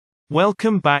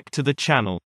Welcome back to the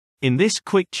channel. In this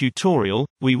quick tutorial,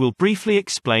 we will briefly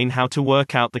explain how to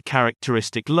work out the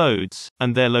characteristic loads,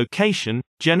 and their location,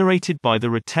 generated by the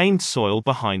retained soil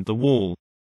behind the wall.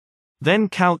 Then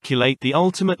calculate the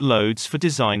ultimate loads for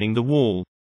designing the wall.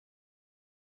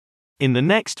 In the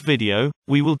next video,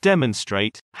 we will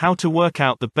demonstrate how to work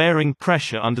out the bearing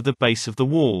pressure under the base of the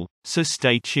wall, so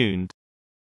stay tuned.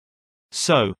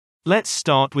 So, let's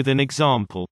start with an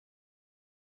example.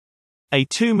 A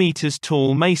 2 meters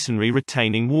tall masonry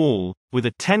retaining wall, with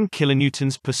a 10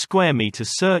 kilonewtons per square meter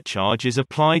surcharge is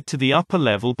applied to the upper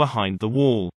level behind the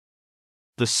wall.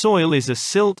 The soil is a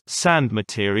silt sand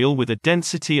material with a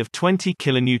density of 20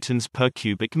 kilonewtons per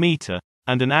cubic meter,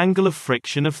 and an angle of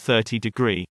friction of 30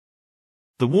 degrees.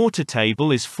 The water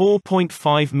table is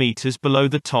 4.5 meters below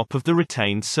the top of the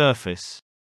retained surface.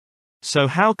 So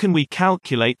how can we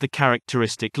calculate the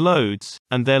characteristic loads,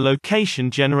 and their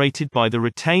location generated by the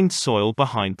retained soil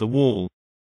behind the wall?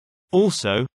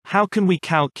 Also, how can we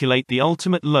calculate the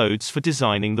ultimate loads for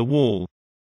designing the wall?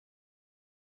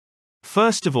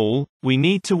 First of all, we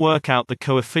need to work out the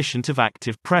coefficient of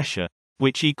active pressure,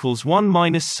 which equals 1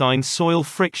 minus sine soil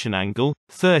friction angle,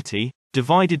 30,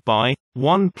 divided by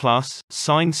 1 plus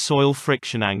sine soil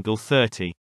friction angle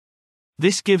 30.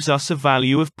 This gives us a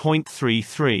value of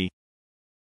 0.33.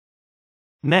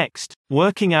 Next,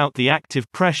 working out the active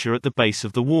pressure at the base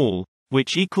of the wall,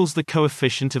 which equals the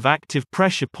coefficient of active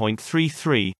pressure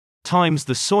 0.33, times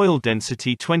the soil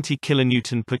density 20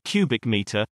 kilonewton per cubic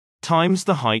meter, times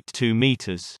the height 2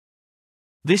 meters.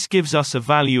 This gives us a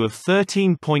value of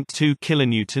 13.2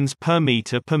 kilonewtons per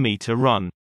meter run.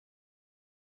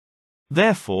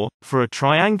 Therefore, for a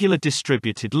triangular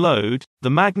distributed load,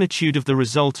 the magnitude of the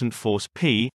resultant force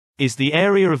P is the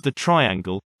area of the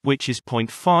triangle, which is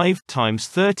 0.5 times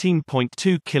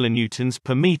 13.2 kilonewtons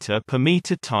per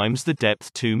meter times the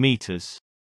depth 2 meters.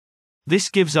 This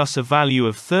gives us a value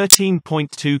of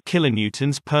 13.2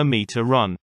 kilonewtons per meter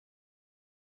run.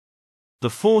 The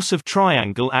force of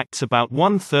triangle acts about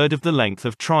 1/3 of the length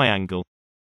of triangle.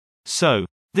 So,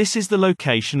 this is the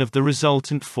location of the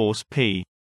resultant force P.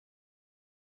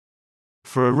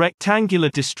 For a rectangular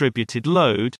distributed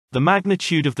load, the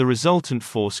magnitude of the resultant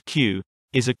force Q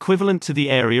is equivalent to the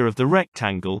area of the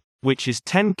rectangle, which is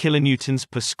 10 kilonewtons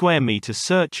per square meter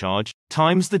surcharge,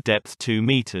 times the depth 2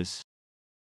 meters.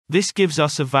 This gives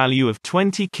us a value of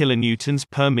 20 kilonewtons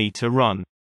per meter run.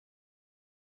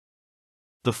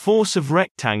 The force of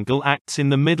rectangle acts in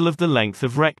the middle of the length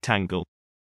of rectangle.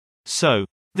 So,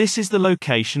 this is the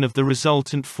location of the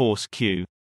resultant force Q.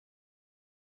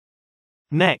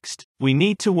 Next, we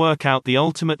need to work out the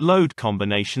ultimate load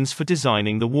combinations for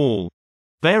designing the wall.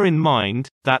 Bear in mind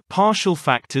that partial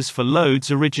factors for loads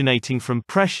originating from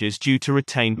pressures due to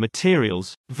retained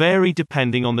materials vary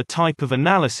depending on the type of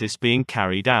analysis being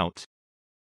carried out.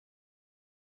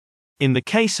 In the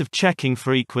case of checking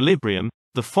for equilibrium,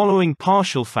 the following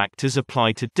partial factors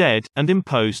apply to dead and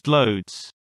imposed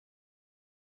loads.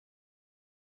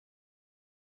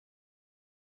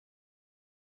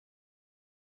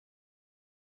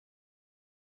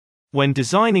 When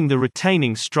designing the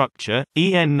retaining structure,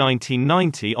 EN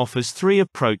 1990 offers 3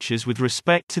 approaches with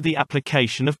respect to the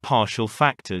application of partial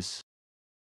factors.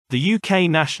 The UK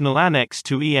National Annex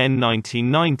to EN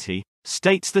 1990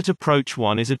 states that approach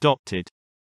 1 is adopted.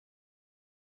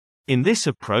 In this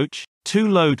approach, 2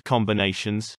 load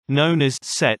combinations, known as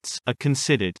sets, are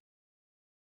considered.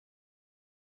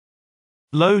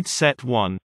 Load set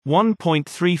 1.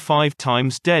 1.35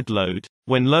 times dead load,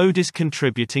 when load is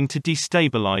contributing to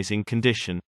destabilizing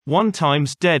condition. 1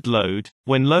 times dead load,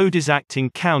 when load is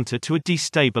acting counter to a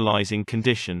destabilizing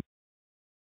condition.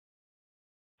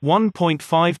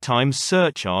 1.5 times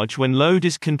surcharge when load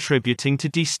is contributing to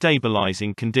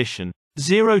destabilizing condition.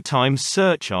 0 times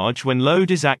surcharge when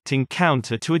load is acting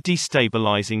counter to a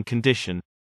destabilizing condition.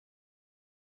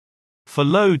 For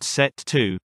load set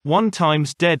 2, 1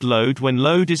 times dead load when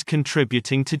load is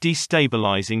contributing to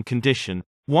destabilizing condition.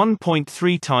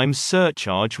 1.3 times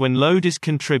surcharge when load is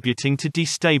contributing to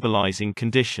destabilizing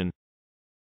condition.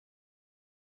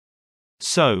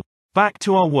 So, back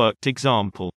to our worked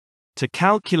example. To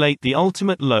calculate the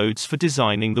ultimate loads for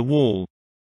designing the wall,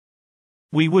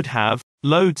 we would have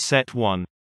load set 1.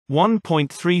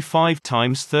 1.35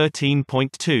 times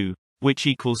 13.2, which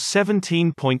equals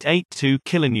 17.82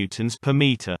 kilonewtons per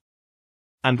meter.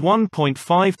 And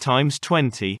 1.5 times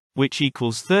 20, which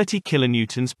equals 30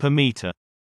 kilonewtons per meter.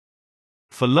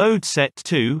 For load set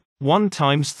 2, 1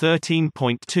 times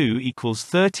 13.2 equals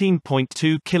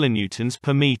 13.2 kilonewtons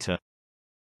per meter.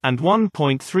 And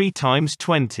 1.3 times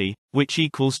 20, which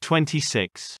equals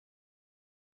 26.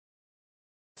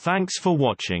 Thanks for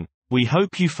watching. We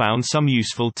hope you found some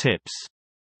useful tips.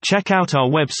 Check out our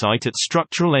website at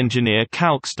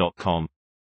structuralengineercalcs.com.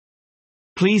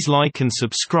 Please like and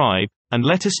subscribe, and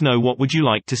let us know what would you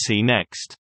like to see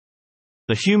next.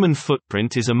 The human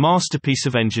footprint is a masterpiece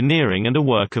of engineering and a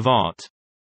work of art.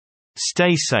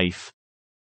 Stay safe.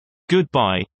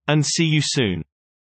 Goodbye, and see you soon.